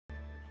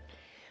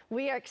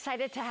We are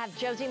excited to have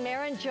Josie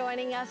Maran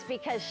joining us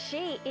because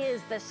she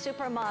is the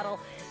supermodel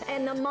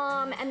and the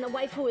mom and the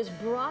wife who has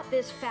brought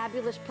this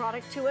fabulous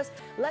product to us.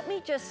 Let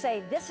me just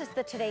say, this is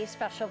the Today's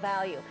Special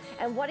Value.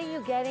 And what are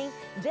you getting?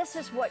 This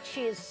is what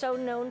she is so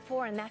known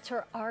for, and that's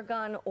her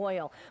argan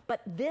oil.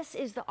 But this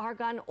is the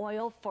argan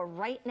oil for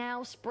right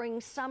now,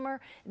 spring, summer,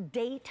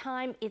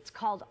 daytime. It's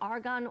called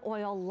Argan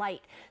Oil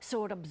Light,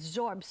 so it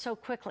absorbs so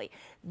quickly.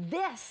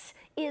 This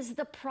is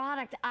the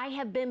product I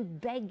have been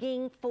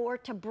begging for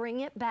to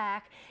bring it back.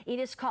 It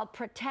is called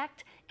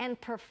Protect and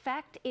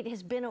Perfect. It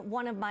has been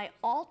one of my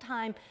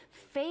all-time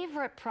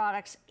favorite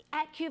products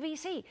at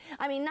QVC.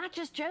 I mean, not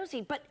just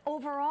Josie, but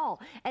overall.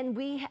 And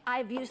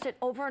I've used it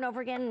over and over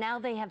again. Now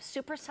they have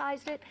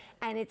supersized it,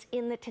 and it's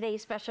in the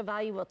Today's Special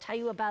Value. We'll tell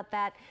you about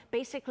that.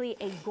 Basically,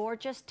 a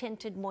gorgeous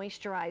tinted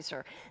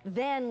moisturizer.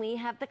 Then we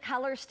have the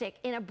color stick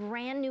in a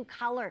brand new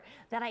color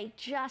that I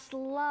just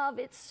love.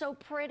 It's so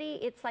pretty.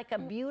 It's like a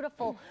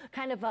beautiful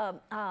kind of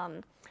a,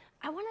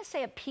 I want to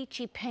say a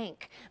peachy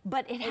pink,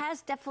 but it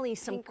has definitely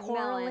some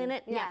coral in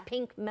it. Yeah,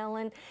 pink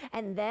melon.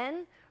 And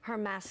then her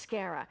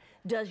mascara.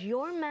 Does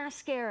your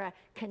mascara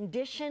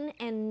condition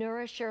and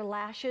nourish your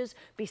lashes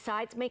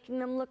besides making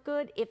them look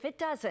good? If it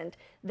doesn't,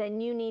 then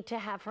you need to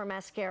have her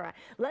mascara.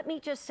 Let me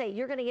just say,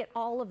 you're going to get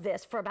all of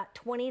this for about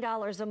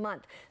 $20 a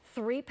month.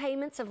 3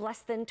 payments of less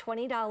than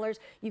 $20.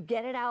 You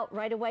get it out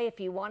right away. If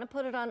you want to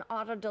put it on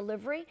auto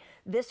delivery,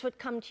 this would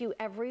come to you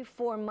every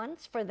 4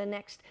 months for the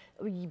next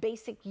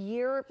basic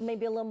year,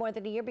 maybe a little more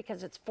than a year,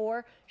 because it's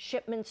 4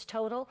 shipments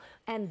total,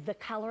 and the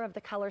color of the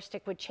color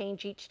stick would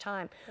change each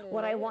time.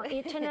 What I want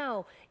you to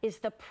know is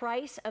the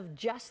price of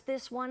just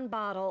this one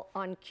bottle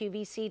on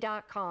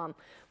QVC.com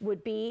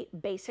would be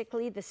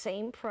basically the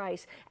same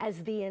price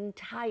as the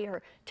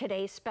entire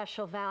Today's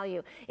Special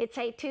Value. It's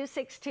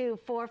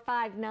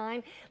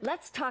 8262459.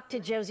 Let's talk to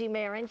Josie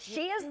Maran.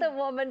 She is the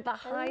woman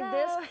behind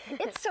this.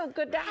 It's so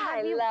good to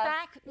have you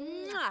back.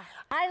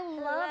 I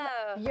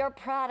love your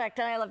product,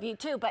 and I love you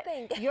too, but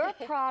your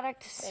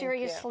product,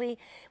 seriously,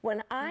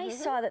 when I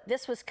saw that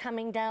this was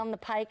coming down the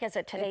pike as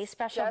a Today's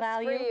Special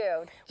Value,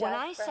 when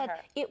I said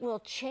it will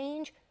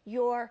change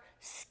your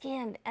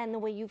skin and the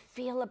way you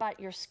feel about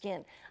your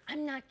skin,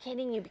 I'm not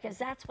kidding you, because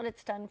that's what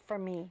it's done for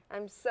me.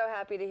 I'm so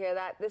happy to hear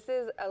that. This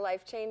is a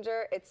life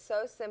changer. It's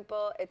so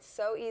simple, it's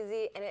so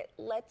easy, and it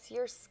lets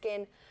your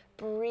skin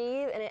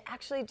breathe, and it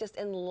actually just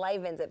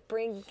enlivens. It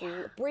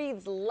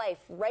breathes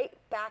life right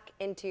back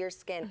into your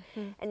skin,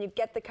 and you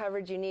get the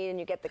coverage you need, and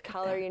you get the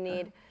color you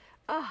need.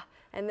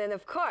 And then,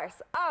 of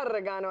course,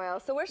 argan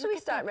oil. So where should we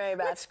start, Mary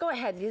Beth? Let's go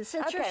ahead.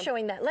 Since you're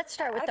showing that, let's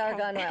start with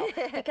argan oil,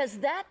 because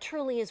that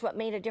truly is what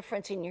made a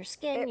difference in your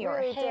skin, your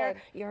hair,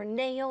 your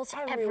nails,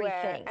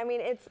 everything. I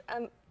mean, it's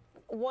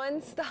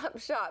one-stop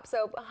shop.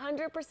 So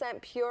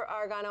 100% pure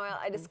argan oil.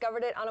 I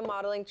discovered it on a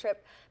modeling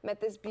trip.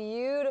 Met this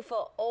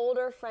beautiful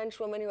older French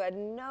woman who had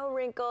no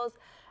wrinkles,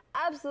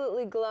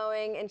 absolutely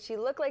glowing, and she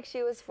looked like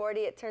she was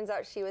 40. It turns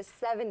out she was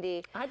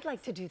 70. I'd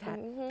like to do that.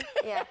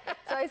 Yeah.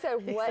 So I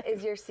said, what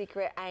is your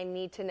secret? I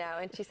need to know.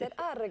 And she said,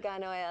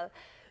 argan oil.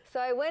 So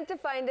I went to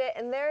find it,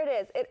 and there it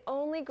is. It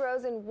only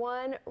grows in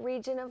one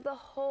region of the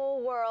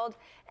whole world,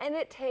 and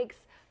it takes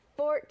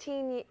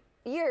 14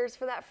 years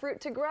for that fruit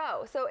to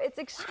grow. So it's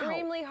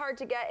extremely hard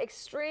to get,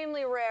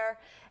 extremely rare.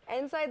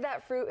 Inside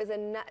that fruit is a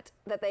nut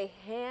that they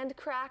hand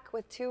crack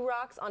with 2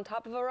 rocks on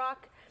top of a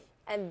rock,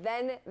 and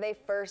then they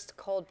first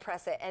cold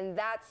press it. And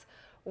that's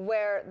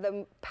where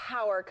the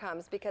power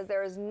comes, because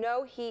there is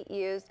no heat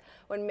used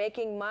when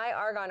making my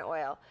argan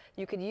oil.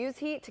 You could use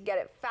heat to get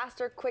it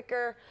faster,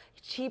 quicker,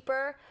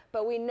 cheaper,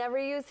 but we never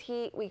use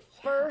heat. We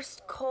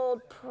first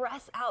cold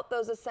press out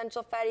those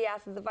essential fatty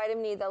acids, the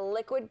vitamin E, the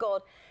liquid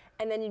gold,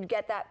 and then you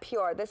get that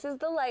pure. This is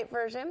the light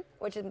version,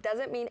 which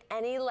doesn't mean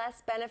any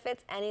less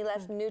benefits, any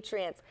less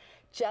nutrients,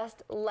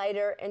 just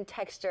lighter in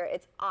texture.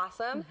 It's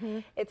awesome.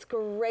 It's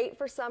great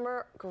for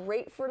summer,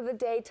 great for the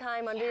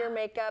daytime under your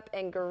makeup,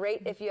 and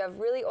great if you have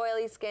really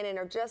oily skin and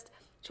are just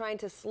trying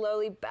to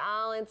slowly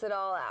balance it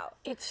all out.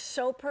 It's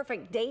so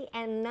perfect, day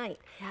and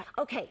night.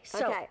 Okay,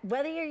 so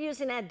whether you're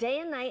using that day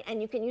and night,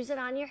 and you can use it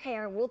on your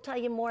hair, we'll tell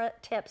you more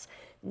tips.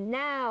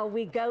 Now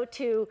we go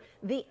to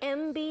the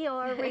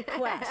MBR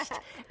request,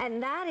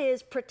 and that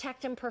is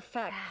Protect and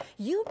Perfect.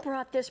 You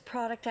brought this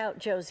product out,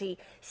 Josie,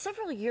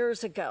 several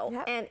years ago,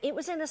 and it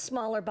was in a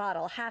smaller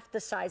bottle, half the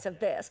size of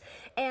this,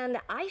 and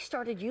I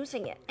started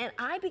using it, and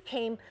I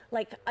became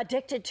like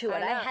addicted to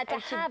it. I had to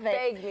have it.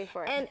 Begged me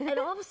for it. And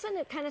all of a sudden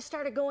it kind of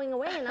started going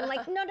away, and I'm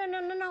like, no,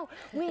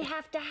 we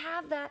have to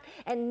have that.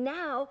 And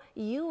now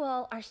you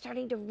all are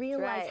starting to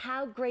realize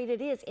how great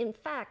it is. In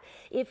fact,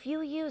 if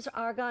you use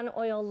Argan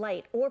Oil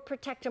Light or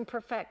Protect and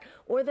Perfect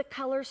or the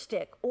color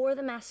stick or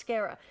the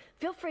mascara,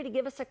 feel free to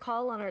give us a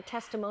call on our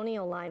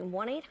testimonial line,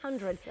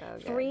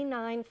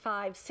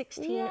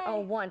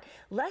 1-800-395-1601.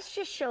 Let's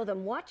just show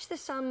them. Watch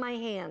this on my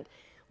hand.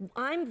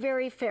 I'm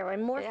very fair.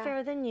 I'm more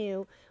fair than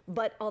you,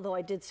 but although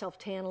I did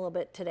self-tan a little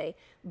bit today.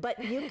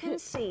 But you can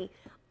see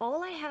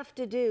all I have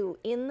to do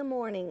in the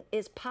morning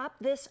is pop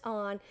this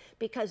on,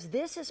 because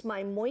this is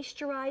my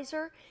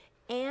moisturizer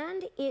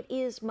and it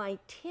is my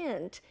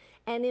tint.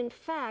 And in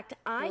fact,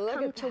 I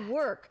come to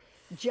work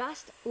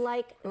just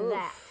like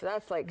that.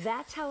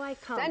 That's how I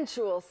come.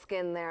 Sensual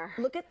skin there.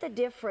 Look at the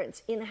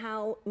difference in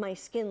how my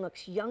skin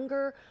looks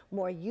younger,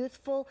 more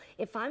youthful.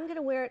 If I'm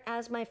gonna wear it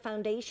as my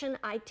foundation,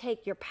 I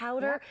take your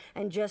powder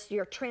and just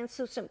your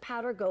translucent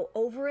powder, go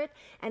over it,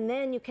 and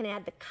then you can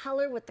add the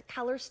color with the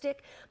color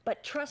stick.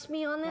 But trust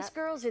me on this,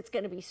 girls, it's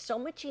gonna be so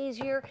much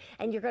easier,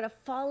 and you're gonna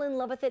fall in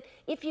love with it.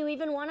 If you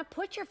even wanna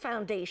put your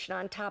foundation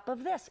on top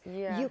of this,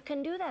 you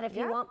can do that if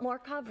you want more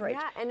coverage.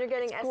 Yeah, and you're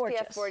getting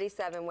SPF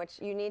 47, which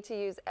you need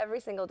to use every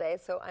single day.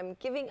 So I'm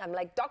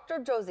like Dr.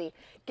 Josie,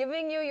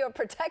 giving you your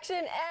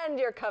protection and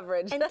your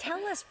coverage. And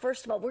tell us,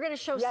 first of all, we're going to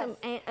show some.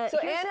 So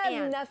Anne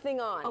has nothing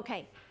on.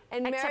 Okay.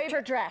 And except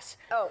her dress.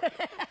 Oh,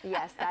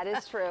 yes, that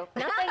is true.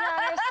 Nothing on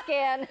her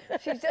skin.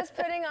 She's just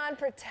putting on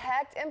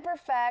Protect and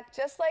Perfect,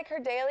 just like her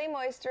daily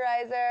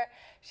moisturizer.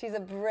 She's a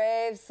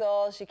brave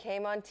soul. She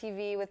came on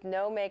TV with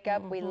no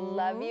makeup. We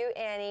love you,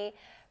 Annie.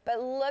 But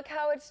look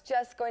how it's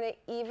just going to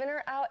even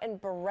her out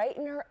and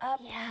brighten her up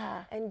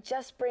and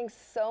just bring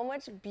so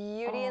much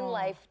beauty and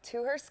life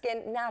to her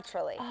skin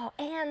naturally. Oh,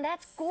 and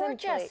that's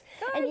gorgeous.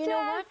 And you know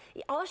what?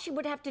 All she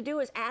would have to do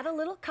is add a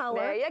little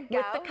color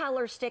with the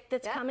color stick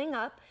that's coming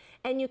up.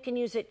 And you can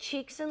use it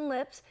cheeks and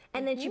lips,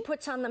 and then she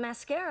puts on the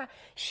mascara.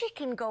 She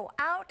can go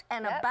out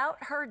and about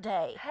her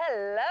day.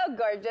 Hello,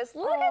 gorgeous.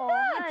 Look at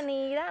that.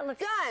 Honey, that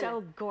looks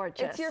so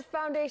gorgeous. It's your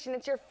foundation.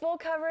 It's your full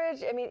coverage.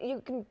 I mean, you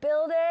can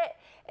build it.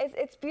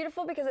 It's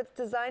beautiful because it's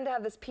designed to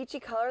have this peachy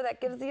color that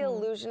gives the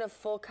illusion of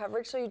full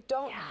coverage, so you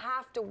don't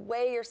have to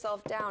weigh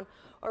yourself down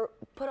or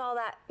put all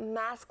that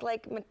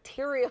mask-like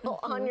material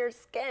on your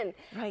skin.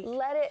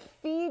 Let it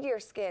feed your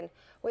skin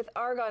with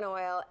argan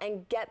oil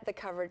and get the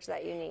coverage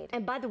that you need.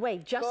 And by the way,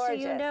 just so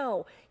you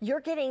know, you're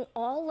getting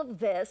all of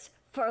this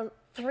for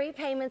 3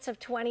 payments of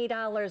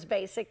 $20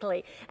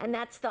 basically, and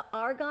that's the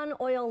Argan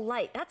Oil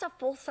Light. That's a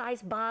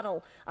full-size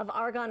bottle of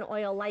Argan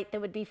Oil Light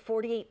that would be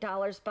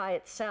 $48 by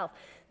itself.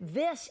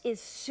 This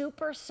is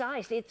super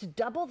sized. It's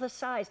double the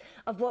size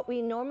of what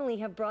we normally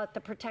have brought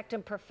the Protect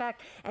and Perfect.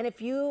 And if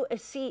you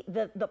see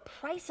the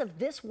price of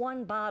this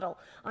one bottle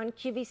on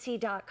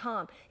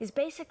QVC.com is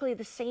basically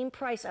the same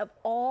price of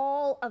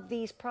all of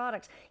these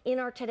products in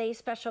our today's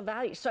special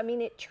value. So I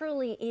mean, it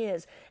truly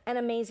is an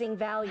amazing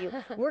value.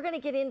 We're going to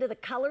get into the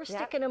color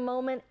stick in a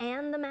moment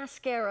and the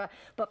mascara,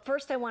 but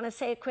first I want to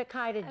say a quick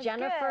hi to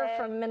Jennifer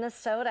from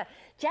Minnesota.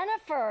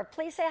 Jennifer,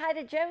 please say hi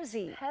to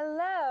Josie.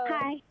 Hello.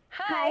 Hi.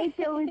 Hi,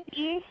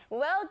 Josie.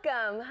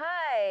 Welcome.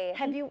 Hi.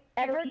 Have you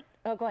ever?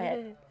 Oh, go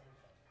ahead.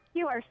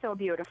 You are so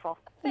beautiful.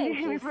 Thank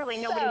you really,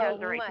 nobody has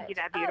the right to be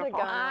that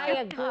beautiful.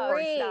 I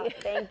agree.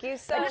 Thank you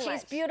so much.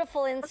 She's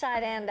beautiful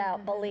inside and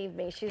out, believe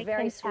me. She's a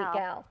very sweet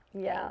gal.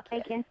 Yeah. I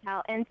can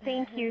tell. And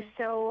thank you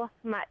so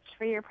much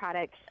for your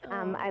products.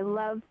 I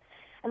love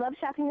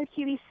shopping with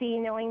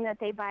QVC, knowing that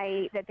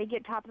they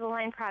get top of the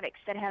line products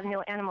that have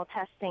no animal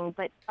testing.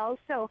 But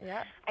also,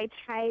 I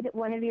tried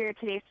one of your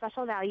today's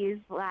special values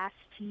last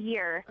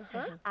year.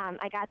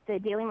 I got the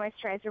daily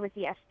moisturizer with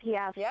the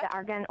SPF, the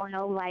Argan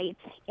Oil Light,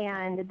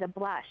 and the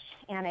blush,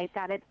 and I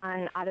got it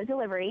on auto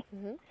delivery.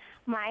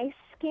 My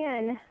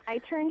skin, I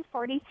turned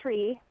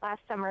 43 last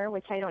summer,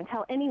 which I don't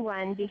tell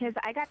anyone because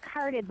I got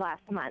carded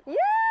last month.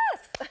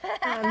 Yes!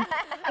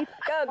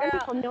 Go,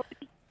 girl.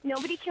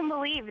 Nobody can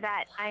believe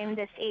that I'm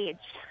this age.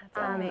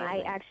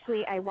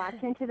 I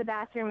walked into the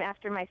bathroom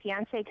after my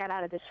fiance got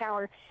out of the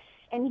shower,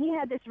 and he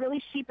had this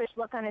really sheepish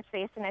look on his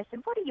face, and I said,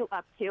 "What are you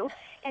up to?"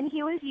 And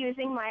he was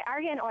using my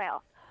argan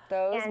oil.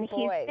 He's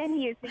been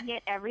using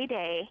it every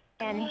day,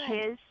 and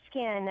his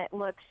skin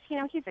looks,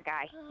 he's a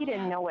guy. He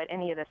didn't know what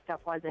any of this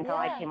stuff was until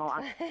I came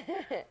along.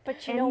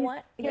 But you know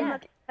what? It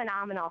looks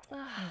phenomenal.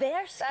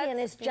 Their skin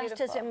is just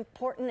as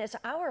important as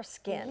our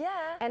skin.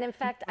 And in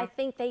fact, I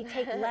think they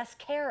take less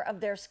care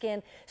of their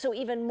skin, so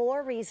even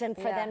more reason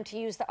for them to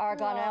use the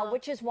argan oil,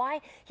 which is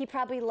why he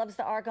probably loves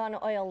the Argan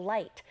Oil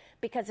Light,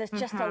 because it's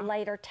just a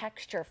lighter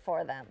texture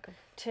for them,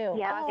 too.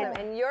 Awesome.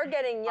 And you're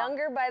getting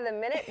younger by the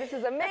minute. This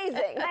is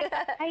amazing.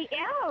 I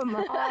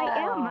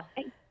am.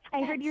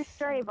 I heard your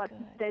story about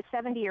the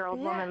 70-year-old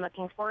woman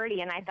looking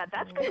 40, and I thought,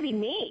 that's going to be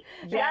me.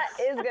 That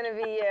is going to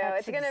be you.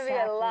 It's going to be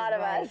a lot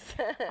of us.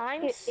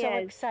 I'm so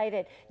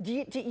excited.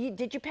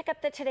 Did you pick up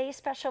the today's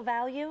special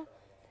value?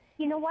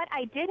 You know what?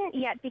 I didn't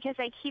yet because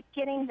I keep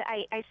getting,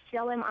 I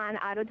still am on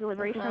auto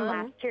delivery from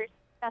last year's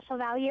special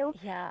value.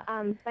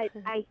 But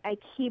I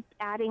keep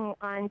adding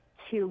on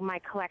to my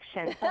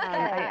collection.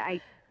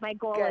 My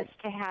goal is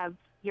to have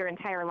your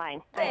entire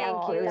line.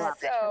 Thank you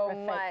so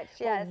much.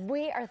 Yes. Well,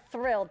 we are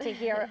thrilled to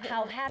hear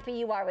how happy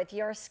you are with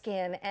your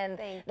skin, and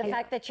the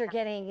fact that you're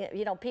getting,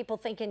 people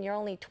thinking you're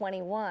only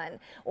 21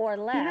 or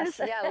less.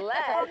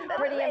 Less.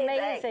 Pretty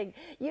amazing.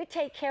 You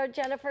take care,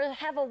 Jennifer.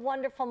 Have a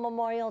wonderful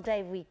Memorial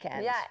Day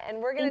weekend. Yeah, and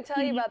we're going to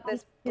tell you about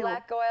this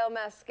black oil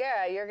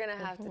mascara. You're going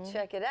to have to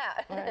check it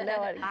out.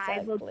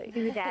 I will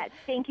do that.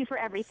 Thank you for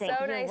everything.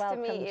 So nice to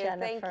meet you.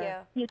 Jennifer.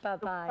 Thank you.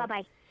 Bye-bye.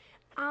 Bye-bye.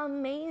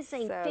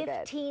 Amazing. So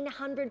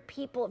 1,500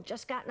 people have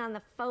just gotten on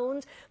the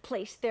phones,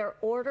 placed their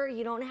order.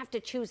 You don't have to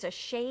choose a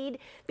shade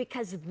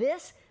because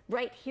this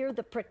right here,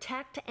 the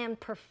Protect and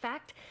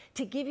Perfect,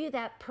 to give you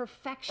that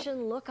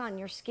perfection look on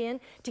your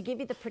skin, to give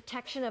you the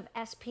protection of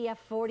SPF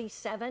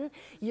 47.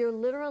 You're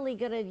literally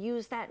going to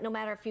use that no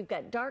matter if you've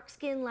got dark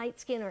skin, light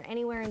skin, or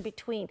anywhere in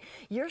between.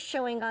 You're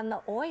showing on the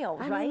oil,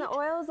 right? I mean, the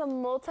oil is a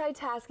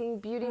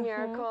multitasking beauty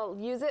miracle.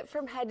 Use it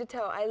from head to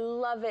toe. I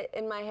love it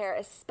in my hair,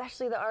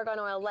 especially the Argan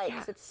Oil Light,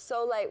 because it's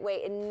so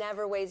lightweight. It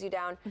never weighs you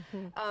down.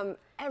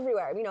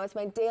 Everywhere. You know, it's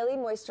my daily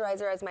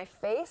moisturizer as my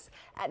face.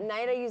 At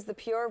night, I use the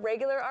pure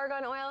regular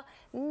Argan Oil.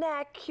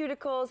 Neck,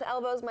 cuticles,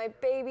 elbows, my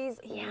babies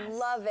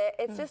love it.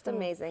 It's just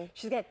amazing.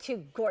 She's got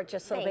two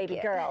gorgeous little baby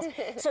girls.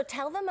 So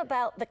tell them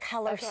about the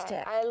color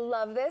stick. I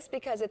love this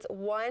because it's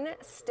one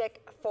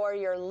stick for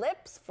your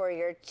lips, for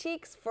your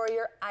cheeks, for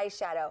your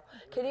eyeshadow.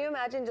 Can you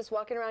imagine just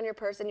walking around your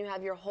purse and you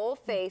have your whole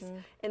face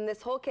in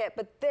this whole kit,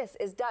 but this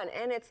is done.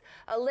 And it's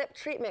a lip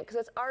treatment because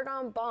it's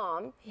Argan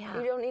Balm. You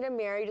don't need a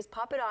mirror. You just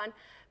pop it on.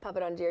 Pop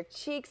it onto your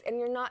cheeks, and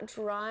you're not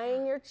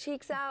drying your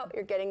cheeks out.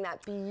 You're getting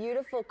that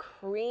beautiful,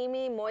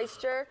 creamy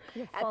moisture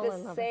at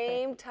the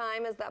same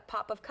time as that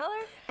pop of color.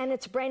 And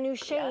it's a brand new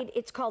shade.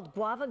 It's called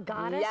Guava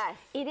Goddess. Yes.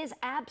 It is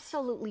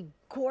absolutely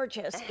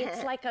gorgeous.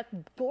 It's like a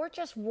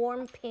gorgeous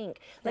warm pink.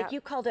 Like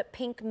you called it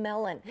pink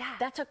melon.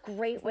 That's a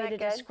great way to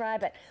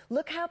describe it.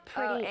 Look how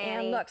pretty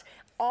Anne looks.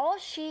 All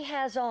she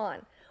has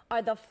on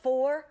are the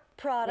 4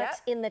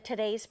 products in the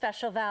today's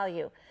special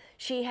value.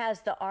 She has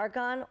the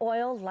Argan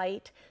Oil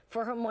Light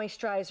for her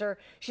moisturizer.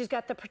 She's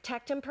got the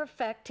Protect and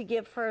Perfect to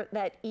give her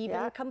that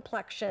even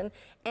complexion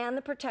and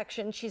the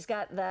protection. She's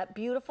got that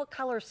beautiful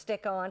color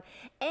stick on.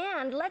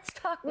 And let's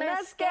talk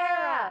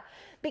mascara.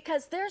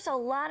 Because there's a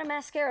lot of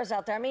mascaras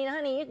out there. I mean,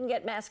 honey, you can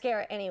get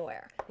mascara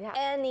anywhere.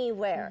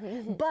 Anywhere.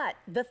 But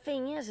the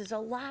thing is a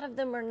lot of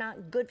them are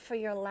not good for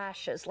your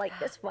lashes like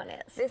this one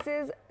is. This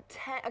is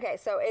okay,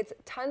 so it's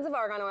tons of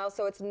argan oil,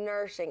 so it's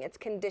nourishing, it's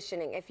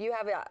conditioning. If you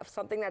have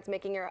something that's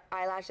making your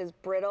eyelashes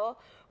brittle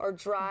or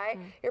dry,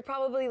 you're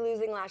probably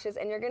losing lashes,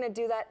 and you're gonna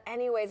do that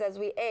anyways as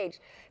we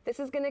age. This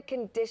is gonna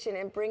condition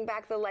and bring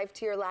back the life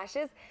to your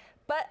lashes,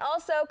 but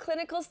also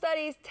clinical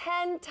studies,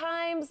 10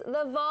 times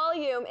the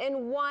volume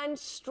in one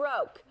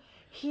stroke.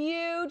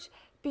 Huge,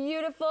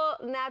 beautiful,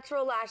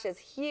 natural lashes,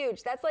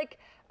 huge. That's like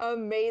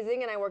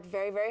amazing, and I worked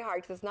very, very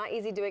hard because it's not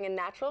easy doing a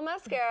natural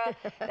mascara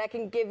that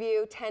can give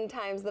you 10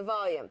 times the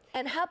volume.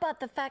 And how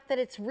about the fact that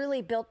it's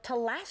really built to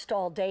last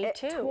all day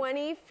too?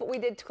 We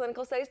did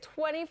clinical studies,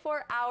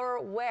 24-hour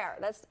wear.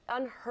 That's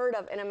unheard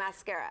of in a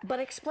mascara.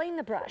 But explain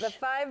the brush. The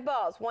 5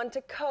 balls, one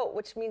to coat,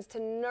 which means to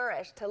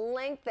nourish, to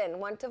lengthen,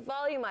 one to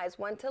volumize,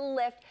 one to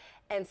lift,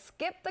 and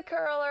skip the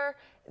curler.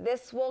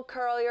 This will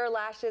curl your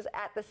lashes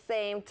at the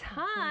same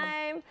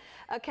time.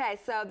 Okay,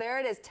 so there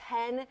it is,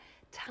 10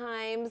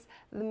 times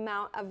the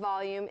amount of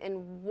volume in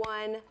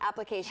one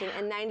application,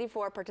 and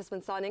 94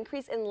 participants saw an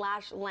increase in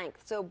lash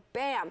length. So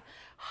bam,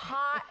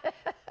 hot,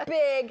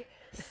 big,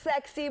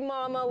 sexy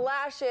mama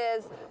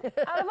lashes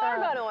out of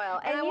argan oil.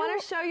 And I want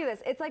to show you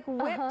this. It's like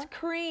whipped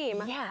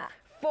cream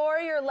for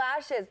your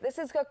lashes. This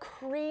is a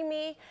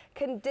creamy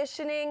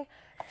conditioning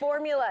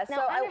formula. Now,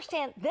 so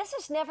understand, this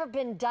has never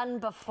been done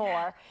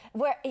before,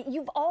 where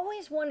you've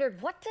always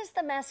wondered, what does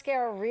the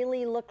mascara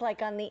really look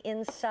like on the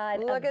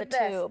inside of the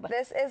tube?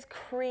 This is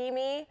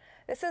creamy.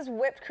 This is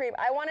whipped cream.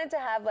 I wanted to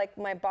have like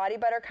my body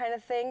butter kind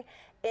of thing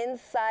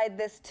inside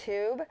this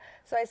tube.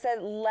 So I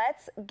said,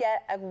 let's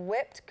get a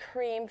whipped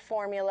cream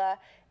formula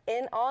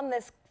on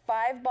this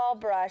 5-ball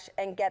brush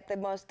and get the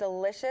most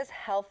delicious,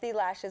 healthy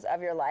lashes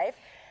of your life.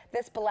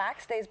 This black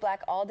stays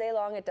black all day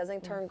long. It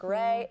doesn't turn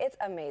gray. It's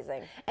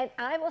amazing. And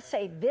I will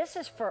say, this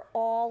is for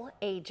all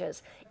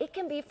ages. It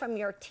can be from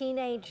your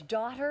teenage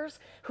daughters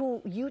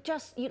who you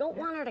don't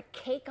want her to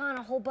cake on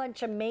a whole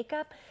bunch of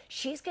makeup.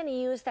 She's going to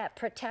use that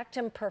Protect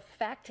and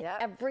Perfect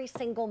every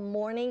single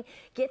morning.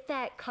 Get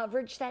that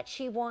coverage that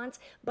she wants,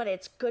 but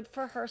it's good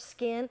for her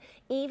skin.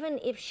 Even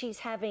if she's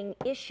having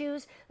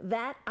issues,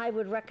 that I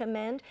would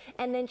recommend.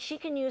 And then she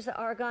can use the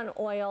argan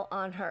oil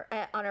on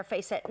her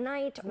face at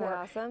night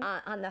or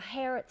on the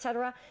hair,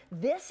 etc.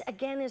 This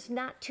again is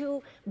not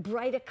too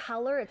bright a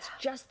color. It's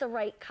just the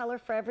right color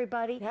for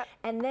everybody.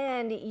 And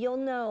then you'll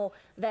know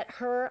that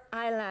her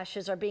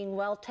eyelashes are being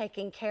well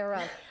taken care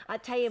of. I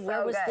tell you,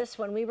 where was this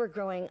when we were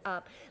growing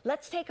up?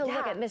 Let's take a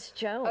look at Miss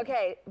Joan.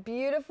 Okay,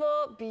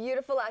 beautiful,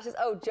 beautiful lashes.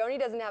 Oh, Joni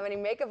doesn't have any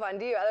makeup on,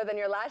 do you, other than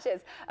your lashes?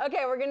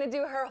 Okay, we're gonna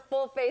do her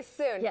full face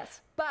soon.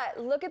 Yes.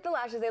 But look at the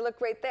lashes, they look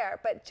great there.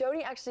 But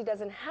Joni actually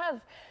doesn't have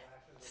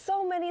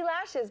so many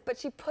lashes, but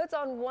she puts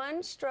on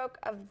one stroke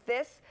of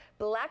this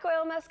black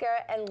oil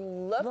mascara,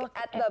 and look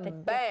at the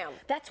bam.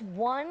 That's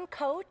one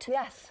coat?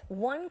 Yes.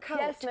 One coat?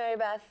 Yes, Mary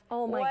Beth.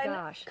 Oh my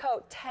gosh. One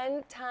coat,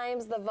 10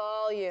 times the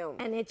volume.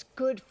 And it's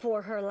good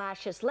for her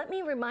lashes. Let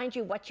me remind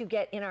you what you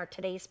get in our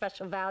today's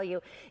special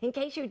value. In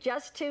case you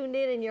just tuned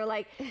in and you're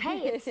like, hey,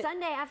 it's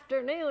Sunday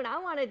afternoon, I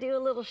want to do a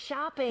little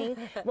shopping.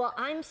 Well,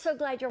 I'm so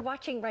glad you're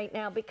watching right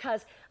now,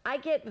 because I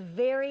get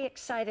very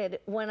excited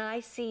when I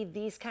see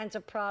these kinds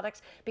of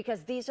products,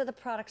 because these are the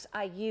products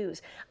I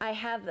use. I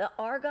have the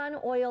Argan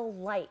Oil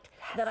Light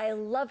that I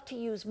love to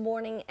use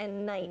morning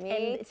and night. Me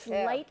and it's too.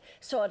 light,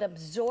 so it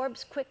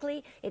absorbs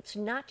quickly. It's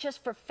not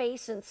just for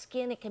face and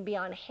skin. It can be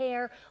on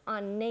hair,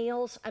 on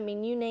nails, I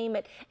mean, you name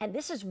it. And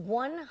this is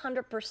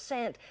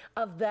 100%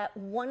 of that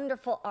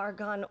wonderful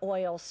argan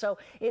oil. So,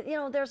 you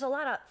know, there's a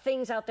lot of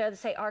things out there that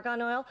say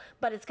argan oil,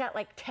 but it's got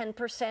like 10%,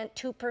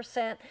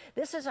 2%.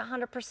 This is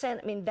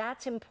 100%. I mean,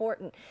 that's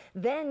important.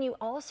 Then you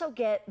also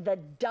get the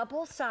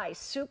double size,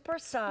 super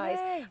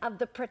size of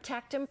the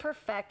Protect and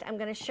Perfect. I'm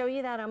going to show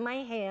you that on my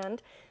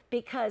hand,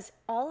 because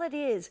all it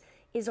is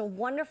a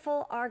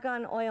wonderful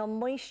argan oil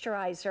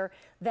moisturizer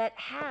that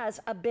has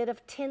a bit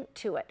of tint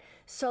to it,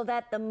 so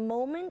that the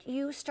moment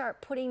you start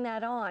putting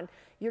that on,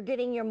 you're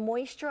getting your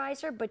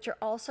moisturizer, but you're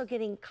also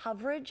getting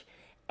coverage,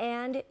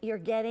 and you're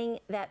getting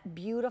that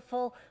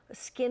beautiful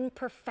skin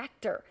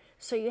perfector.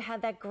 So you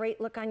have that great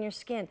look on your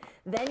skin.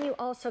 Then you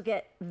also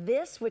get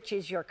this, which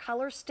is your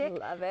color stick.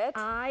 Love it.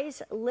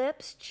 Eyes,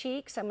 lips,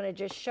 cheeks. I'm going to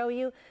just show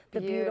you the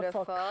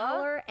beautiful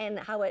color and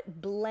how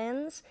it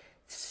blends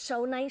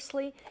so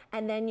nicely.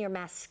 And then your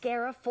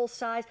mascara, full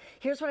size.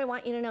 Here's what I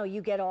want you to know.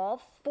 You get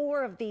all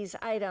 4 of these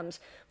items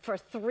for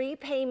 3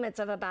 payments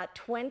of about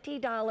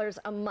 $20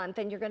 a month,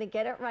 and you're going to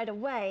get it right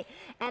away.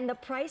 And the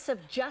price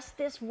of just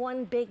this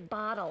one big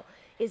bottle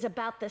is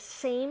about the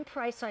same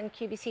price on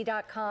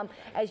QVC.com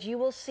as you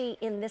will see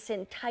in this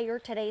entire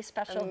today's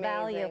special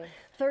value.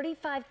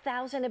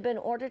 35,000 have been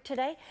ordered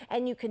today,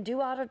 and you can do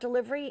auto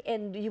delivery,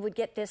 and you would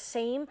get this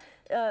same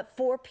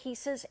 4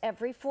 pieces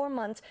every 4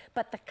 months,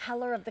 but the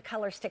color of the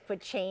color stick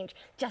would change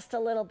just a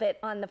little bit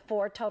on the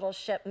 4 total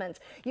shipments.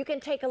 You can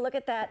take a look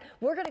at that.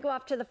 We're going to go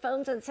off to the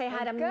phones and say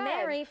hi to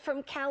Mary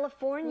from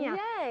California.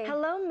 Yay.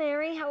 Hello,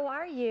 Mary. How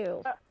are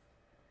you?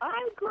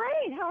 I'm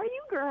great. How are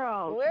you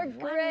girls? We're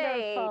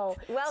great. Wonderful.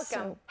 Welcome.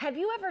 So, have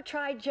you ever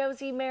tried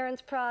Josie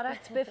Maran's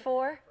products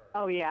before?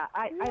 Oh, yeah.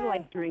 I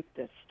like drink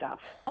this stuff.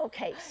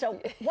 Okay, so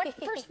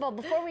first of all,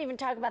 before we even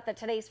talk about the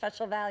today's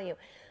special value,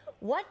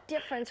 what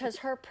difference has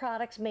her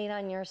products made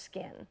on your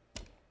skin?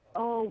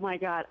 Oh, my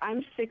God.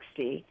 I'm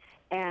 60,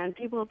 and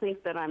people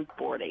think that I'm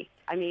 40.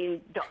 I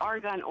mean, the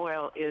argan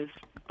oil is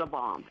the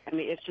bomb. I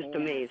mean, it's just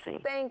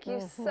amazing. Thank you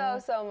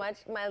so much,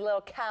 my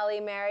little Callie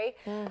Mary.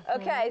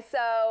 Okay,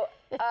 so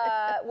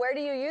where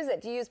do you use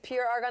it? Do you use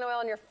pure argan oil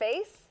on your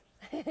face?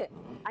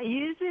 I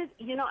use it,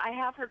 you know, I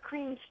have her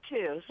creams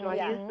too, so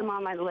I use them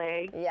on my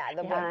legs. Yeah,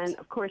 the And,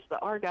 of course, the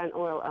argan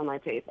oil on my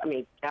face. I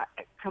mean,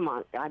 come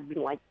on, I've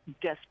been, like,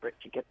 desperate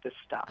to get this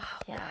stuff.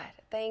 Oh, God,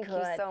 thank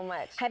you so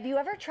much. Have you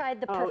ever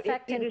tried the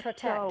Perfect and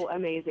Protect? It is so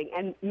amazing.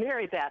 And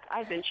Mary Beth,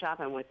 I've been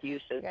shopping with you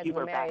since you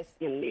were back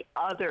in the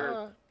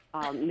other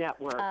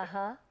network.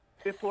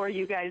 Before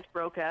you guys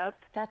broke up.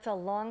 That's a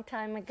long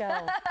time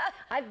ago.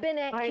 I've been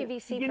at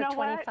QVC for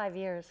 25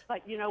 years.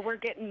 But, you know, we're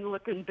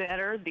looking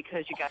better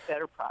because you got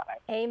better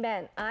products.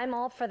 Amen. I'm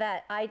all for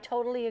that. I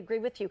totally agree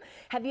with you.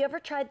 Have you ever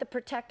tried the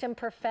Protect and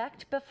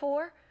Perfect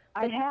before?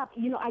 I have.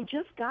 You know, I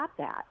just got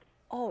that.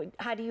 Oh,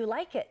 how do you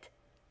like it?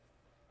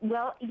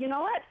 Well, you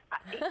know what?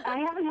 I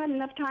haven't had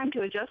enough time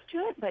to adjust to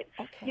it, but,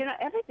 you know,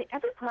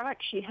 every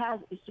product she has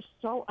is just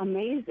so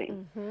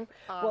amazing. Awesome.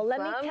 Well,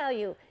 let me tell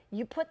you,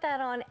 you put that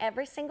on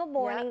every single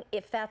morning.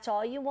 If that's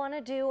all you want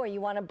to do, or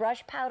you want to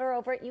brush powder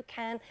over it, you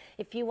can.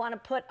 If you want to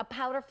put a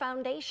powder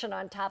foundation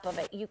on top of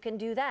it, you can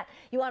do that.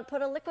 You want to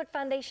put a liquid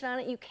foundation on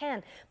it, you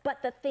can.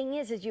 But the thing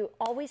is you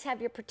always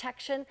have your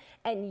protection,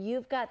 and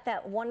you've got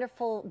that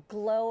wonderful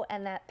glow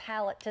and that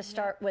palette to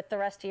start with the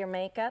rest of your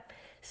makeup.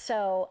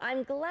 So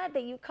I'm glad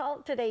that you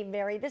called today,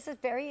 Mary. This is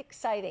very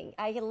exciting.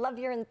 I love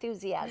your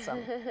enthusiasm.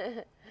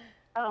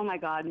 Oh, my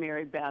God,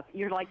 Mary Beth,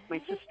 you're like my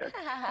sister.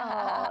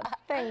 Oh,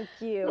 thank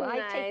you.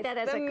 Nice. I take that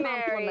as a compliment.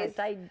 Marys.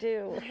 I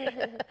do.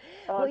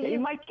 Well,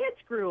 my kids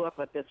grew up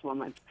with this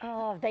woman.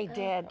 Oh, they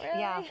did.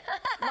 Yeah.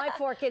 My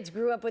 4 kids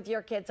grew up with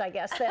your kids, I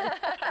guess, then.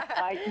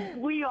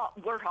 We're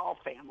all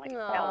family.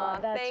 Oh,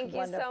 That's thank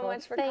wonderful. you so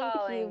much for calling.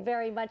 calling. Thank you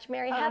very much,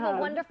 Mary. Have a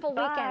wonderful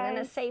weekend and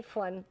a safe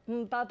one.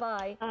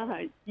 Bye-bye.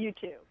 You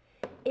too.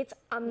 It's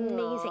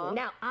amazing.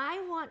 Now, I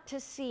want to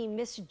see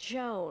Miss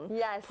Joan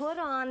put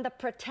on the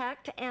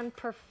Protect and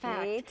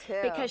Perfect. Me too.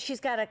 Because she's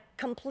got a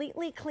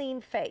completely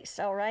clean face,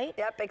 all right?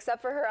 Yep,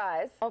 except for her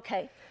eyes.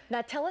 Okay.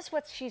 Now, tell us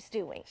what she's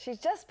doing. She's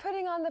just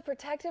putting on the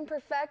Protect and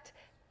Perfect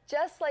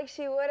just like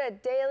she would a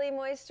daily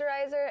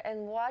moisturizer,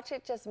 and watch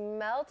it just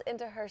melt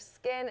into her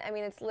skin. I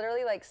mean, it's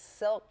literally like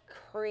silk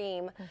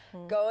cream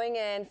going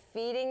in,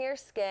 feeding your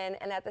skin,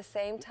 and at the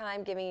same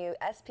time giving you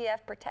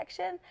SPF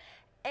protection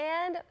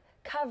and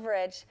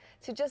coverage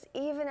to just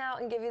even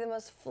out and give you the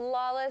most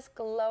flawless,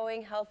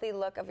 glowing, healthy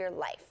look of your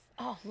life.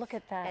 Oh, look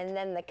at that. And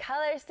then the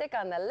color stick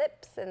on the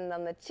lips and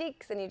on the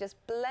cheeks, and you just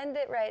blend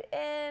it right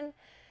in.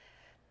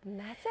 And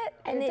that's it.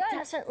 And it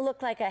doesn't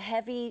look like a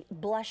heavy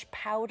blush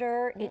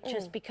powder. It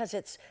just, because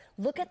it's,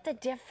 look at the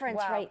difference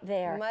right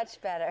there.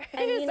 Much better.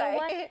 And you know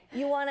what?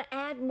 You want to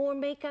add more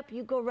makeup,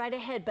 you go right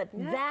ahead. But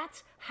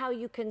that's how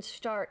you can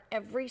start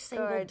every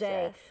single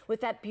day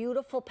with that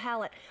beautiful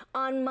palette.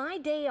 On my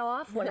day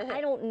off, when I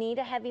don't need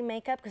a heavy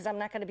makeup because I'm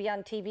not going to be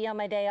on TV on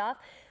my day off,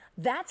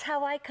 that's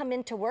how I come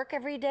into work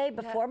every day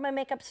before my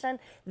makeup's done.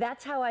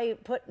 That's how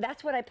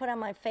that's what I put on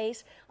my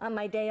face on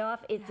my day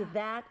off. It's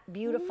that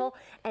beautiful.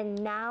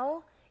 And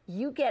now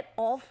you get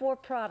all 4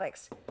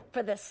 products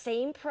for the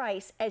same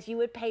price as you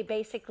would pay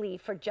basically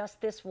for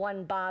just this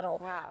one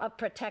bottle of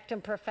Protect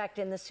and Perfect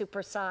in the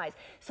super size.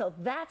 So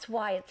that's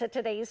why it's a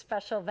today's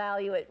special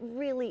value. It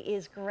really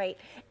is great.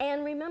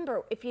 And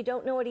remember, if you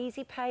don't know what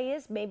Easy Pay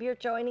is, maybe you're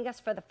joining us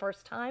for the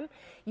first time,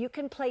 you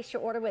can place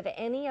your order with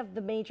any of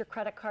the major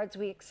credit cards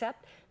we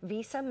accept: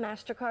 Visa,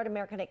 MasterCard,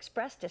 American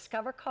Express,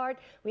 Discover Card.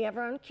 We have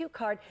our own Q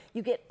card.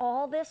 You get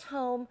all this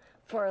home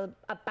for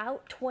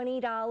about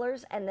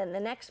 $20, and then the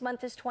next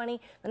month is $20,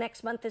 the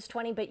next month is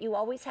 $20, but you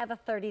always have a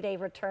 30-day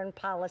return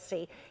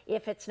policy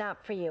if it's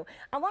not for you.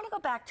 I want to go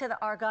back to the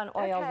Argan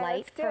Oil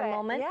Light for a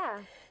moment.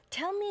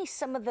 Tell me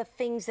some of the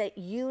things that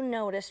you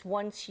noticed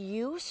once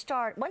you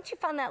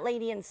found that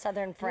lady in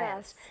southern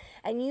France,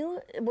 and you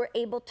were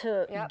able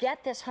to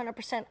get this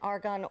 100%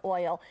 argan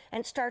oil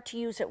and start to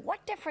use it.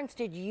 What difference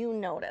did you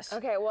notice?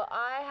 Okay, well,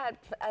 I had,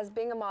 as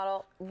being a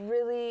model,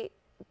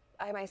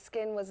 my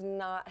skin was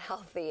not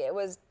healthy. It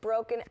was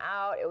broken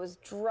out, it was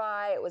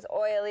dry, it was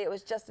oily, it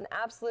was just an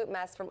absolute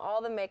mess from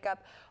all the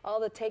makeup,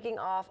 all the taking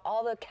off,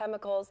 all the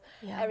chemicals,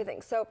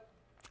 everything. So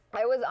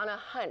I was on a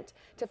hunt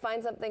to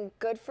find something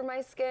good for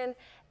my skin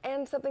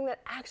and something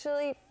that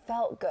actually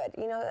felt good.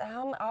 You know,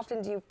 how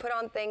often do you put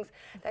on things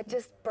that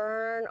just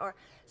burn?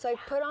 So I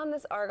put on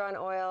this argan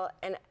oil,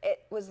 and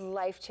it was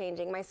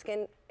life-changing. My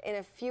skin in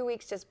a few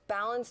weeks just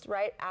balanced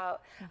right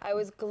out. I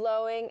was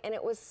glowing, and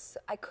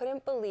I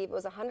couldn't believe it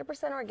was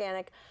 100%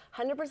 organic,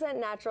 100%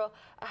 natural,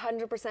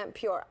 100%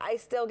 pure. I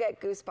still get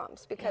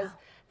goosebumps because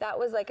that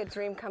was like a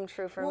dream come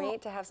true for me,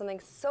 to have something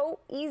so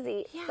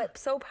easy but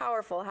so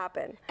powerful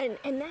happen.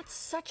 And that's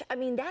such, I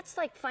mean, that's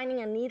like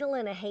finding a needle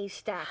in a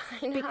haystack.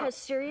 Because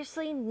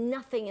seriously,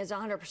 nothing is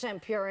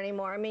 100% pure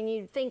anymore. I mean,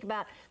 you think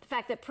about the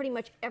fact that pretty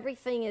much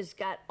everything has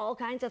got all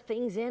kinds of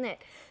things in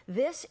it.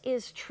 This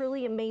is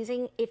truly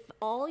amazing. If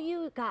all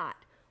you got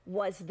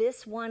was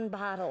this one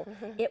bottle,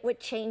 it would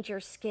change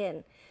your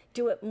skin.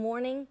 Do it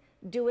morning,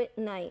 do it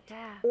night.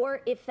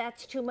 Or if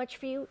that's too much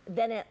for you,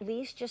 then at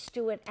least just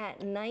do it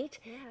at night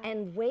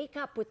and wake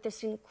up with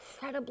this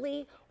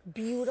incredibly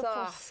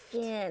beautiful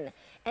skin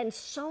and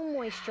so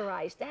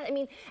moisturized. That, I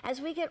mean, as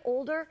we get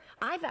older,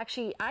 I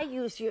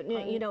use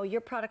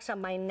your products on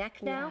my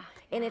neck now,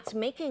 and it's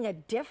making a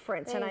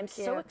difference. And I'm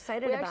so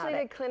excited about it. We actually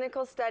did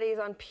clinical studies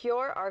on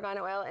pure argan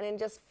oil, and in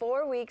just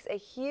 4 weeks, a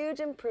huge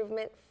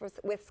improvement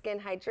with skin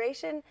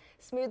hydration,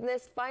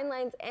 smoothness, fine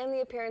lines, and the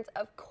appearance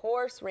of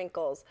coarse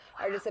wrinkles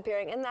are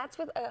disappearing. And that's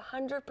with a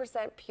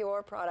 100%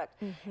 pure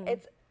product.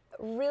 It's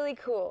really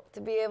cool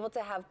to be able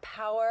to have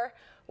power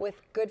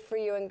with good for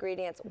you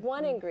ingredients,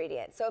 one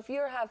ingredient. So if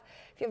you have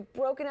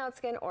broken out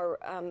skin or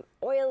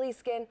oily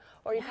skin,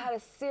 or you've had a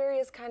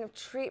serious kind of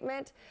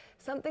treatment,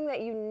 something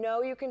that you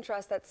know you can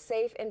trust, that's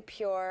safe and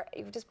pure,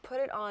 you just put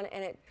it on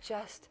and it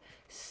just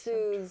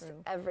soothes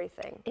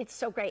everything. It's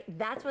so great.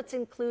 That's what's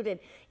included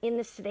in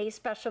this today's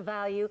special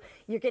value.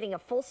 You're getting a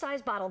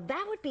full-size bottle.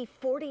 That would be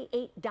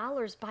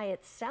 $48 by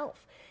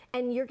itself.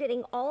 And you're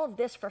getting all of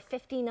this for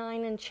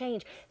 $59 and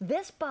change.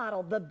 This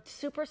bottle, the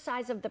super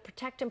size of the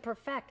Protect and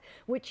Perfect,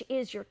 which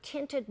is your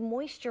tinted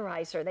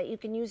moisturizer that you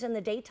can use in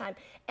the daytime,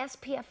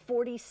 SPF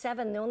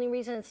 47. The only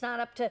reason it's not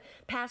up to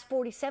past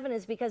 47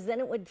 is because then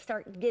it would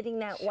start getting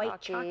that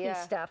white chalky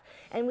stuff.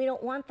 And we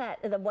don't want that,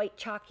 the white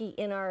chalky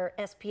in our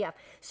SPF.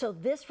 So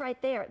this right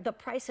there, the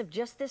price of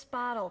just this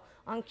bottle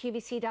on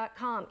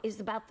QVC.com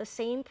is about the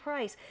same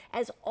price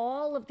as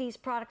all of these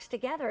products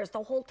together, as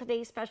the whole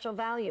today's special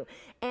value.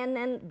 And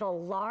then the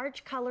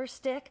large color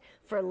stick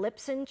for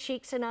lips and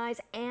cheeks and eyes,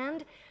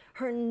 and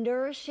her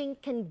nourishing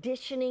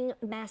conditioning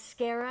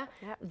mascara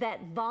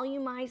that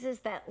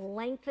volumizes, that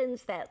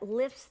lengthens, that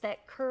lifts,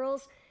 that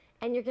curls.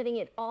 And you're getting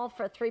it all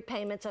for 3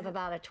 payments of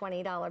about a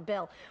 $20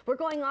 bill. We're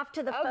going off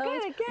to the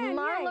phones.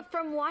 Marla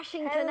from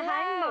Washington. Hello.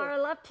 Hi,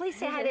 Marla. Please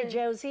say hi to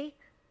Josie.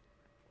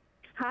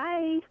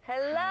 Hi.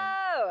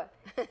 Hello.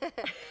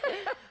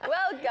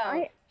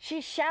 Welcome.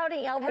 She's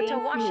shouting over to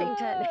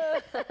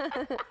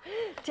Washington.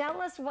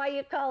 Tell us why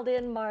you called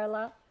in,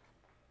 Marla.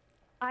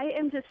 I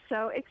am just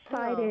so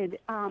excited.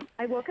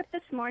 I woke up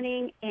this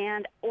morning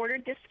and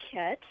ordered this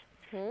kit,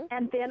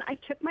 and then I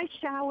took my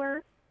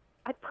shower.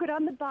 I put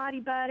on the body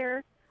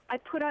butter. I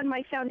put on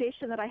my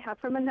foundation that I have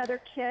from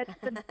another kit,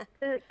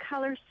 the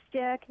color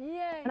stick,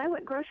 and I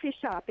went grocery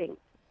shopping,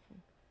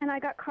 and I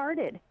got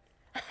carded.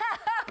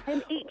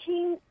 I'm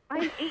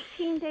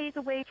 18 days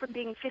away from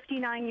being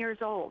 59 years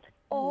old.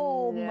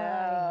 Oh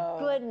my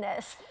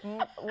goodness.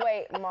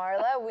 Wait,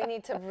 Marla, we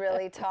need to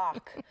really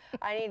talk.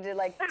 I need to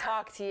like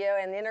talk to you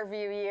and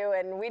interview you,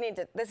 and we need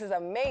to, this is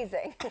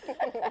amazing.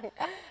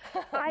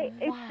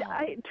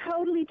 It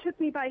totally took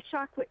me by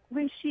shock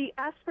when she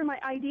asked for my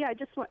ID. I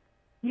just went,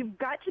 "You've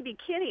got to be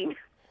kidding."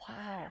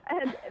 Wow.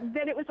 And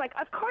then it was like,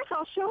 "Of course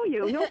I'll show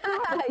you. No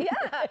problem."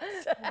 Yeah.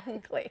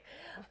 Exactly.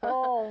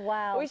 Oh,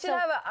 wow. We should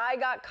have a I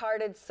got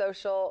carded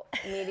social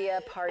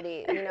media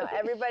party. You know,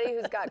 everybody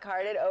who's got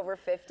carded over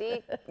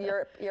 50,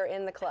 you're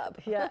in the club.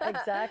 Yeah,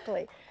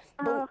 exactly.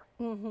 Well,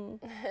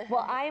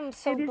 I am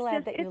so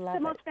glad that you love it.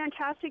 It's the most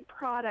fantastic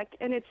product,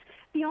 and it's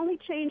the only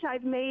change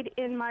I've made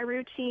in my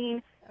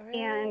routine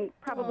in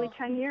probably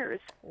 10 years.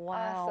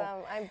 Wow.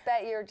 Awesome. I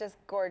bet you're just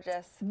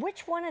gorgeous.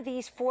 Which one of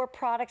these 4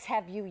 products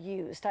have you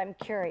used? I'm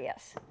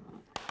curious.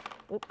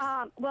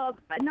 Well,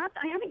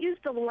 I haven't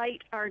used the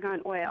light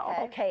argan oil.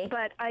 Okay.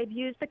 But I've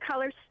used the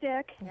color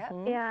stick,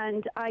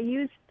 and I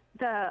used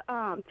the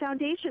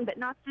foundation, but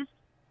not this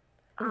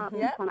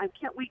one. I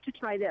can't wait to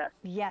try this.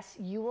 Yes,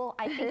 you will.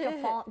 I think you'll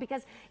fall,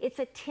 because it's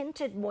a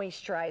tinted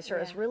moisturizer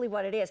is really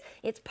what it is.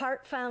 It's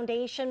part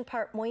foundation,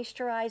 part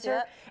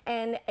moisturizer,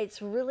 and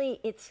it's really,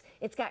 it's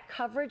got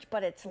coverage,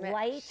 but it's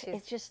light.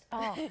 It's just,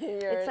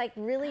 it's like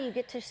really you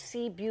get to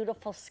see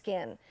beautiful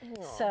skin.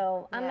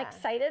 So I'm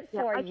excited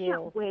for you. I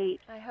can't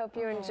wait. I hope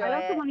you enjoy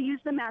I also it. want to use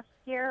the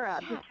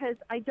mascara because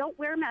I don't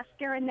wear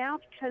mascara now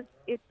because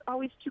it's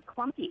always too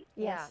clumpy.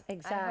 Yes,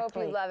 exactly. I hope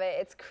you love it.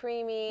 It's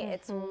creamy,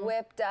 it's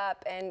whipped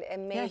up, and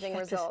amazing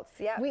results.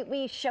 Yeah.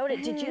 We showed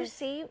it. Did you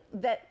see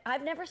that?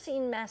 I've never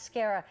seen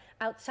mascara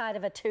outside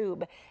of a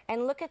tube.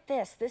 And look at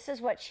this. This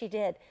is what she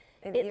did.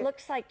 It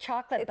looks like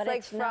chocolate, but like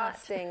it's not.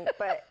 frosting,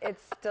 but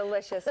it's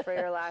delicious for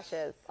your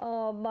lashes.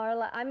 Oh,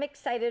 Marla, I'm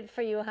excited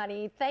for you,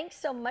 honey. Thanks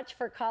so much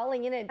for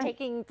calling in and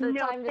taking the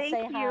time to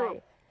say hi.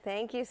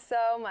 Thank you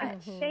so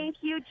much. Thank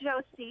you,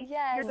 Josie.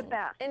 Yes. You're the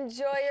best.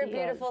 Enjoy your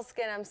beautiful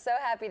skin. I'm so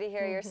happy to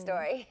hear your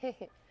story.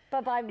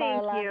 Bye-bye,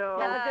 Marla. Thank you.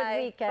 Have a good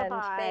weekend.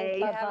 Bye-bye. Thank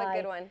you. Have a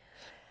good one.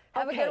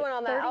 Have a good one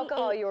on that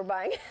alcohol you were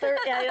buying.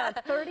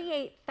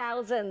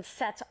 38,000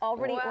 sets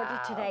already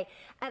ordered today.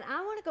 And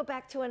I want to go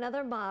back to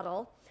another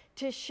model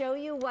to show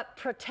you what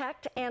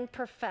Protect and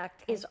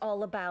Perfect is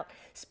all about.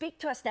 Speak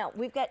to us now.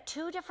 We've got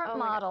 2 different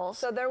models.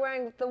 So they're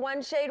wearing the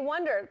one shade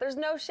wonder. There's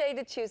no shade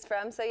to choose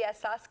from. So yes,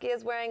 Saskia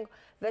is wearing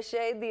the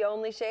shade, the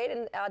only shade,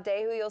 and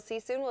Ade, who you'll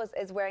see soon,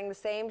 is wearing the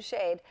same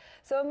shade.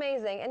 So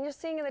amazing. And you're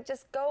seeing it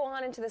just go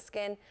on into the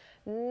skin,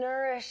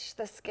 nourish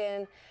the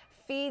skin,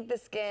 feed the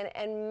skin,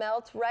 and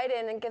melt right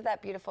in and give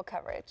that beautiful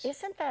coverage.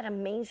 Isn't that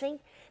amazing?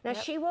 Now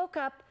she woke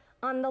up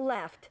on the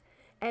left,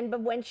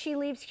 but when she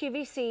leaves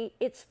QVC,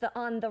 it's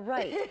on the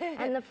right.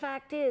 And the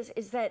fact is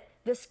that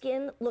the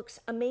skin looks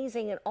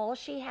amazing, and all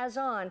she has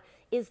on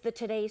is the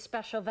today's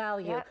special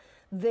value.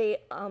 The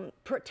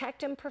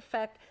Protect and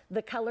Perfect,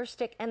 the color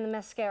stick, and the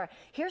mascara.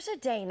 Here's a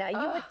day. Now,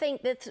 you would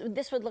think that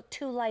this would look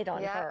too light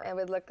on her. It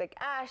would look like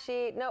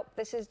ashy. Nope,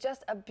 this is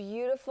just a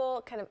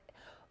beautiful kind of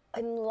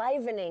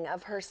enlivening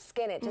of her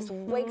skin. It just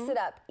wakes it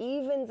up,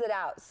 evens it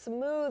out,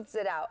 smooths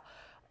it out.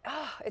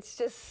 Oh, it's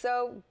just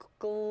so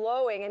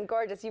glowing and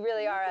gorgeous. You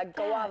really are a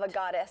guava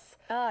goddess.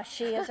 Oh,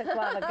 she is a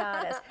guava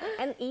goddess.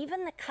 And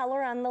even the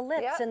color on the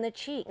lips and the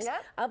cheeks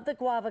of the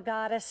guava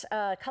goddess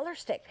color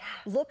stick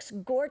looks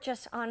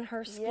gorgeous on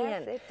her skin.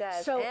 Yes, it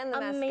does. So and the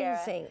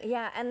amazing. mascara.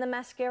 Yeah, and the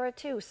mascara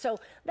too. So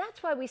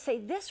that's why we say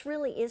this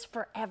really is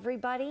for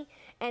everybody,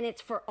 and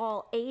it's for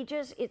all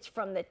ages. It's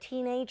from the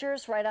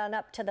teenagers right on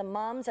up to the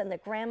moms and the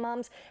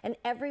grandmoms and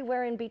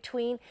everywhere in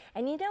between.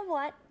 And you know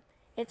what?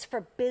 It's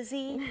for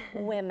busy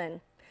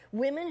women.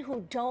 Women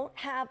who don't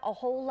have a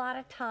whole lot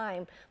of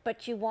time,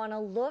 but you want to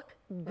look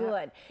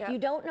good. You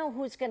don't know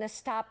who's going to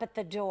stop at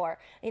the door.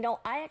 You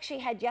know, I actually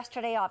had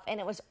yesterday off, and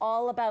it was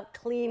all about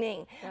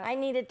cleaning. I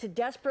needed to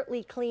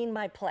desperately clean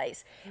my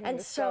place.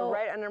 And so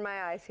right under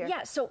my eyes here.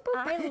 Yeah, so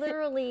I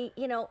literally,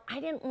 you know, I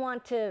didn't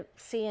want to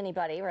see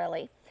anybody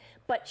really.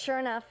 But sure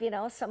enough, you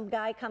know, some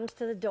guy comes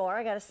to the door.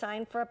 I got to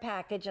sign for a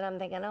package, and I'm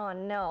thinking, oh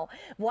no,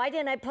 why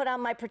didn't I put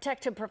on my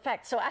Protect and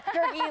Perfect? So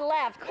after he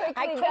left,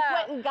 I quick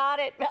went and got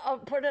it,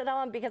 put it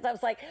on, because I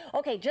was like,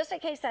 okay, just in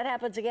case that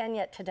happens again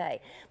yet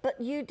today.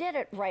 But you did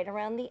it right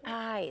around the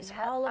eyes,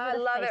 all over the face.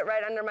 I love it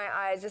right under my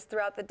eyes, just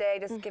throughout the day.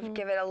 Just give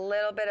it a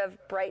little bit of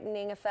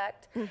brightening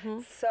effect.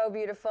 So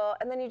beautiful,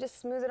 and then you just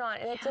smooth it on,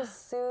 and it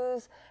just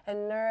soothes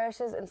and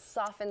nourishes and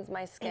softens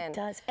my skin. It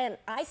does, and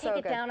I take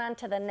it down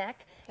onto the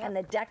neck and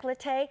the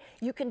décolleté.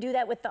 You can do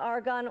that with the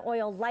Argan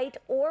Oil Light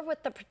or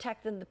with the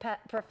Protect and the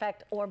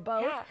Perfect, or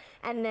both.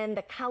 And then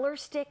the color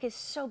stick is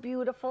so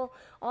beautiful.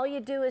 All you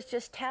do is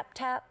just tap,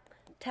 tap,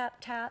 tap,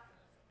 tap.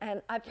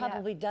 And I've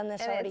probably done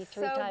this already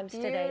 3 times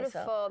today.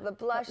 So the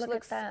blush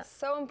looks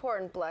so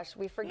important. Blush,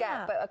 we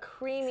forget, but a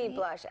creamy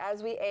blush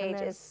as we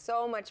age is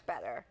so much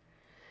better.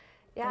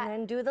 Yeah. And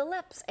then do the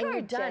lips, and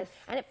you're done. Gorgeous.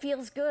 And it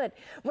feels good.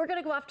 We're going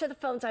to go off to the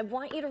phones. I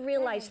want you to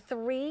realize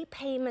 3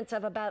 payments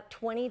of about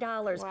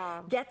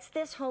 $20 gets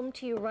this home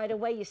to you right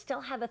away. You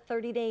still have a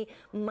 30-day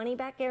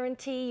money-back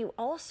guarantee. You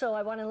also,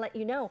 I want to let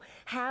you know,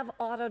 have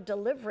auto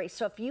delivery.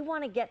 So if you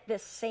want to get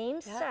this same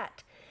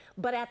set,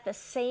 but at the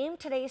same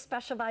today's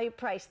special value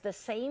price, the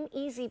same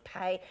easy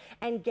pay,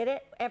 and get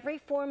it every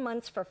 4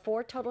 months for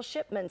 4 total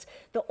shipments.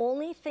 The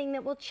only thing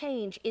that will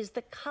change is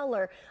the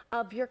color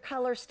of your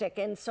color stick.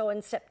 And so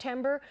in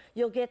September,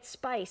 you'll get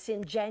spice.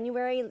 In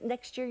January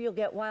next year, you'll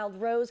get wild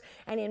rose.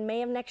 And in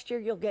May of next year,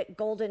 you'll get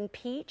golden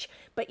peach.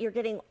 But you're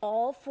getting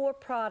all 4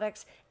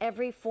 products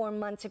every 4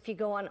 months if you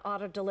go on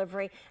auto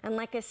delivery. And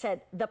like I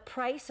said, the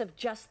price of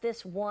just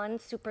this one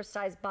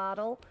supersized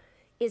bottle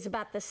is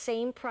about the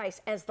same price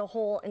as the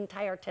whole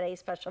entire today's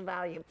special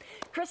value.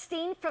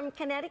 Christine from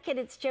Connecticut,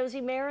 it's Josie,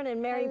 Maran,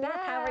 and Mary Beth.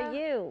 How are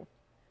you?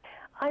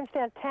 I'm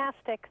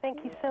fantastic.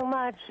 Thank you so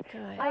much.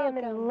 Good. I am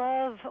in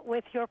love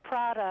with your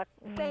product.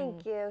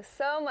 Thank you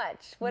so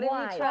much. What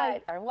have you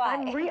tried, or why?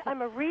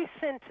 I'm a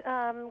recent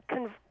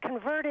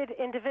converted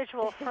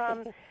individual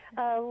from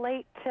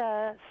late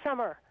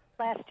summer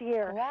last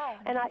year. Wow.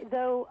 And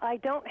though I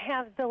don't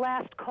have the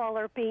last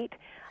caller beat,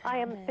 I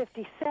am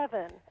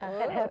 57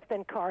 and have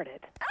been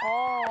carded.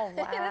 Oh,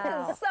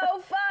 wow. This is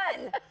so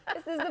fun.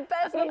 This is the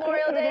best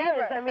Memorial Day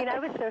ever. I mean, I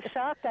was so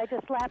shocked, I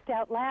just laughed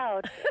out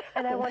loud.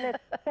 And I want to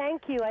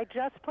thank you. I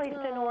just placed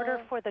an order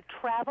for the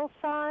travel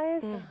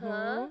size.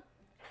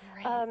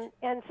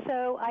 And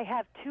so I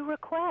have 2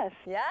 requests.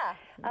 Yeah.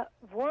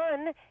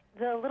 One,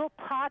 the little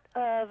pot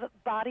of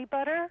body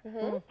butter.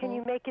 Can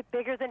you make it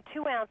bigger than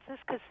 2 ounces?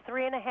 Because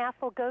 3.5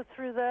 will go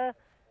through the,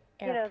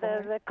 you know,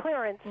 the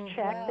clearance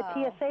check, the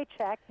TSA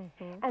check.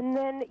 And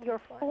then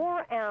your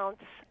 4 ounce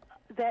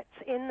that's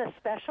in the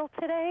special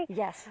today.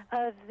 Yes.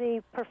 Of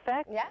the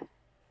Perfect. Yeah.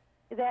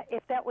 That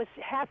if that was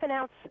half an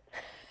ounce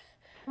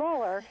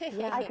smaller,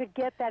 I could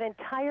get that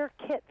entire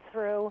kit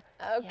through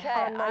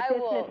on my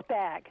business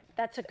bag.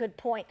 That's a good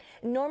point.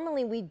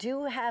 Normally, we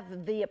do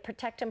have the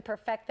Protect and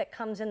Perfect that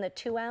comes in the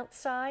 2 ounce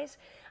size.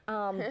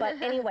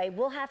 But anyway,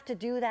 we'll have to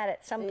do that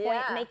at some point,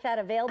 make that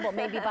available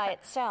maybe by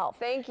itself.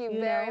 Thank you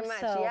very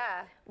much,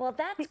 yeah. Well,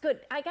 that's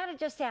good. I got to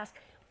just ask,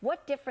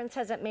 what difference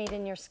has it made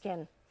in your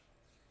skin?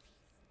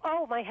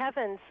 Oh, my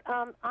heavens.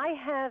 I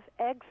have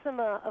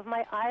eczema of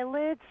my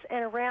eyelids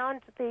and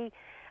around the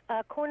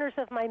corners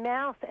of my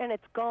mouth, and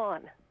it's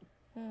gone.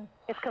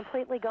 It's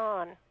completely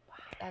gone.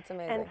 That's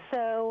amazing. And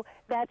so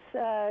that's,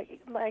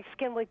 my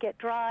skin would get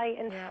dry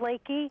and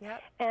flaky,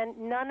 and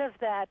none of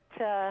that,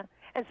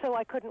 and so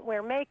I couldn't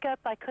wear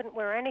makeup, I couldn't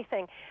wear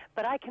anything.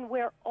 But I can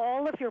wear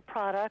all of your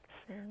products.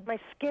 My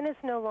skin is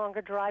no longer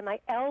dry. My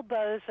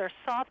elbows are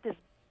soft as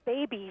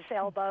babies'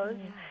 elbows.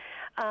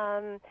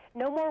 No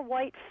more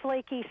white,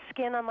 flaky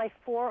skin on my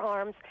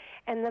forearms.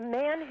 And the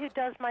man who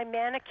does my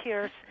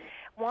manicures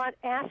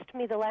asked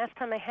me the last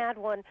time I had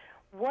one,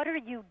 what are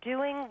you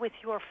doing with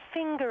your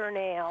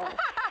fingernails?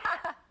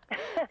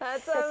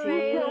 That's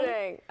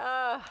amazing.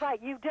 Right,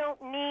 you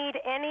don't need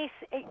any,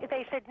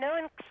 they said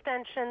no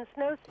extensions,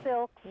 no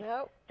silks.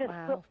 Nope. Just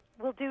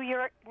we'll do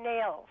your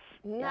nails.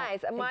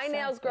 Nice. My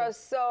nails grow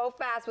so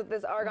fast with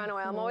this argan oil.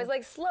 I'm always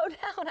like, slow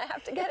down, I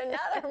have to get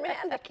another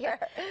manicure.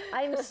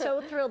 I'm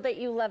so thrilled that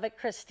you love it,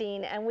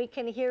 Christine, and we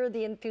can hear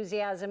the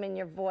enthusiasm in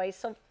your voice.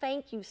 So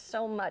thank you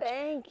so much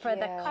for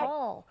the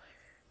call.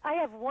 I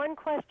have one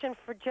question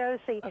for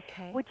Josie.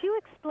 Okay. Would you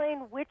explain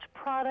which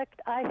product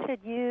I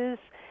should use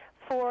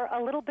for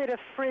a little bit of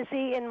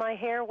frizzy in my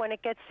hair when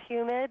it gets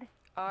humid?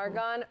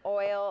 Argan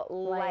Oil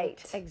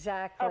Light.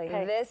 Exactly.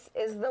 Okay. This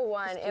is the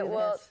one. It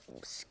will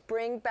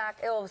bring back,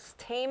 it will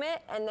tame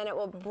it, and then it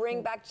will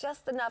bring back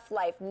just enough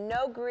life.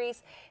 No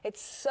grease.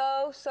 It's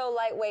so, so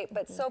lightweight,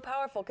 but so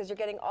powerful because you're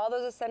getting all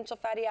those essential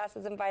fatty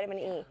acids and vitamin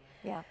E.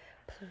 Yeah.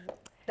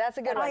 That's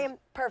a good one.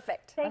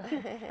 Perfect. Thank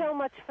you so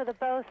much for the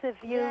both of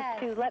you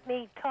to let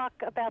me talk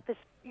about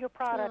your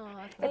product.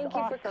 Thank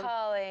you for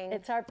calling.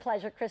 It's our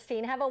pleasure,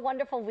 Christine. Have a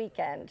wonderful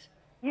weekend.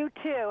 You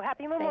too.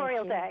 Happy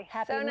Memorial Day.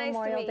 Happy So nice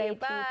Memorial to meet Day you.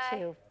 to you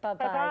too.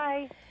 Bye-bye.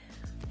 Bye-bye.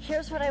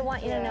 Here's what I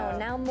want you to know.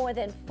 Now more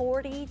than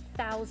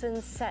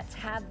 40,000 sets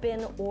have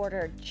been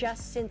ordered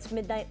just since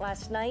midnight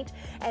last night.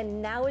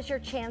 And now is your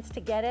chance to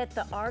get it.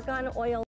 The Argan Oil